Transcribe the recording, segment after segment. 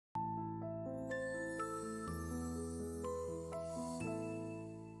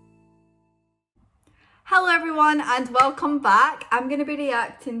Hello everyone and welcome back. I'm going to be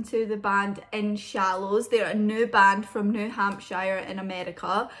reacting to the band In Shallows. They're a new band from New Hampshire in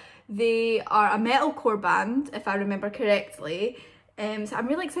America. They are a metalcore band, if I remember correctly. So I'm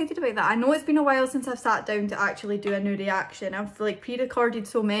really excited about that. I know it's been a while since I've sat down to actually do a new reaction. I've pre-recorded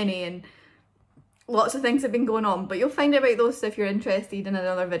so many and lots of things have been going on, but you'll find out about those if you're interested in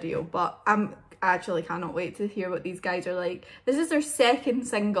another video. But I actually cannot wait to hear what these guys are like. This is their second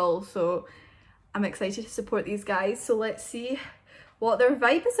single, so I'm excited to support these guys. So let's see what their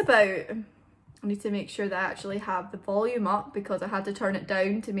vibe is about. I need to make sure that I actually have the volume up because I had to turn it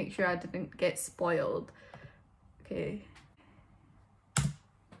down to make sure I didn't get spoiled. Okay.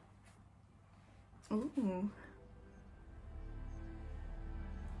 Ooh.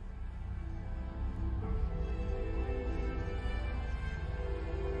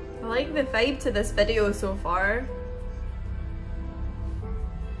 I like the vibe to this video so far.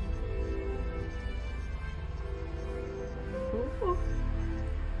 Ooh.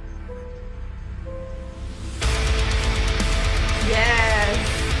 Yes.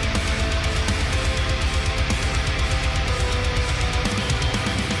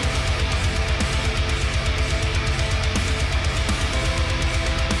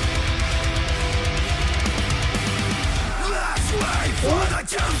 Let's wait for the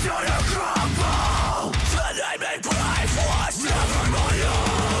tempter to crumble. The name price was never my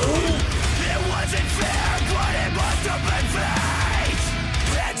own. It wasn't fair, but it must have been fate.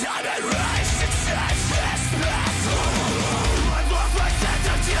 And I'm at rest, success is painful. I've lost my sense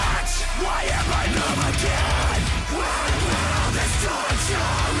of touch. Why am I numb again? When will this torture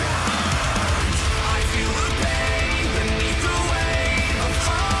end? I feel the pain beneath the weight of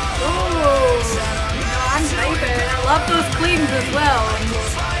hope. Oh, no, I'm vibing. I love those cleans as well.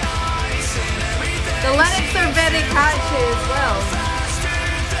 The lyrics are very catchy as well.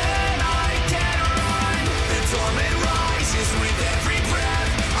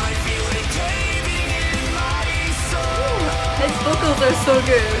 Ooh, his vocals are so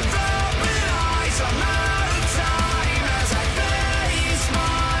good.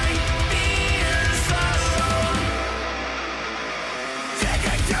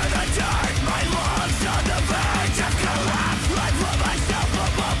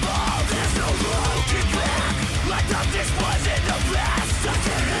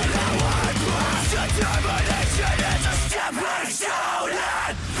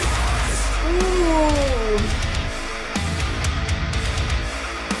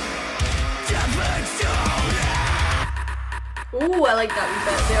 Ooh, I like that wee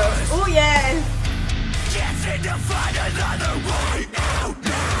bit there. Oh yes! Can't seem to find another way out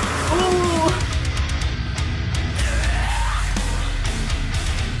now. Ooh!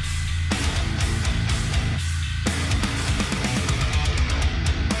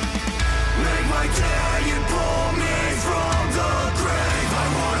 Make my day and pull me from the grave. I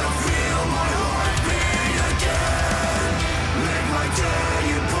wanna feel my heart beat again. Make my day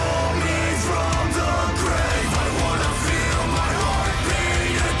and pull me from the grave. I wanna feel my heart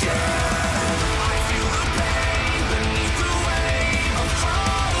beat again. I feel the pain beneath the weight of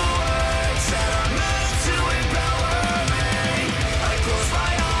hollow words that are meant to empower me. I close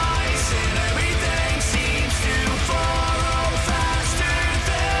my eyes and everything seems to follow faster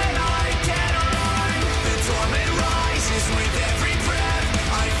than I can run. The torment rises with every breath.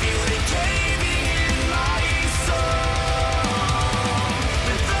 I feel it caving in my soul.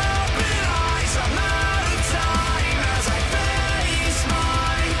 With open eyes, I'm out of time as I face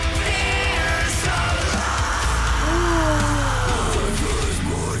my fears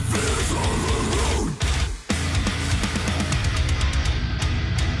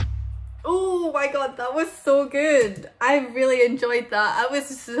Oh my god, that was so good. I really enjoyed that. I was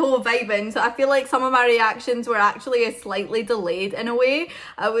so vibing. So I feel like some of my reactions were actually slightly delayed in a way.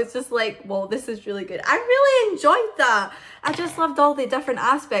 I was just like, whoa, this is really good. I really enjoyed that. I just loved all the different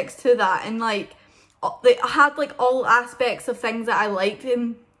aspects to that, and like they had like all aspects of things that I liked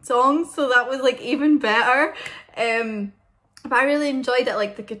in songs, so that was like even better. But I really enjoyed it,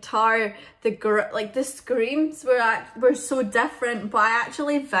 like the guitar, like the screams were so different, but I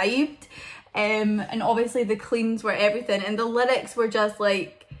actually vibed. And obviously the cleans were everything, and the lyrics were just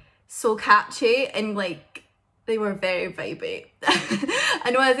like so catchy and like they were very vibey.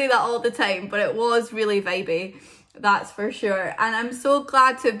 I know I say that all the time, but it was really vibey, that's for sure. And I'm so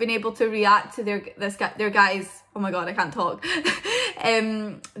glad to have been able to react to their guys. Oh my god, I can't talk.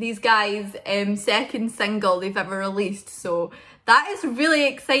 These guys' second single they've ever released, so that is really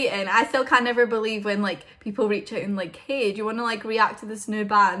exciting. I still can never believe when like people reach out and like, hey, do you want to like react to this new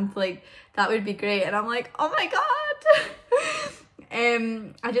band? Like that would be great. And I'm like, oh my god.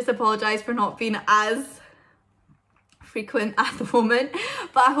 I just apologise for not being as frequent at the moment.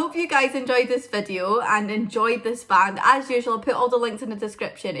 But I hope you guys enjoyed this video and enjoyed this band. As usual, I'll put all the links in the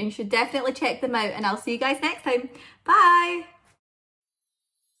description and you should definitely check them out, and I'll see you guys next time. Bye!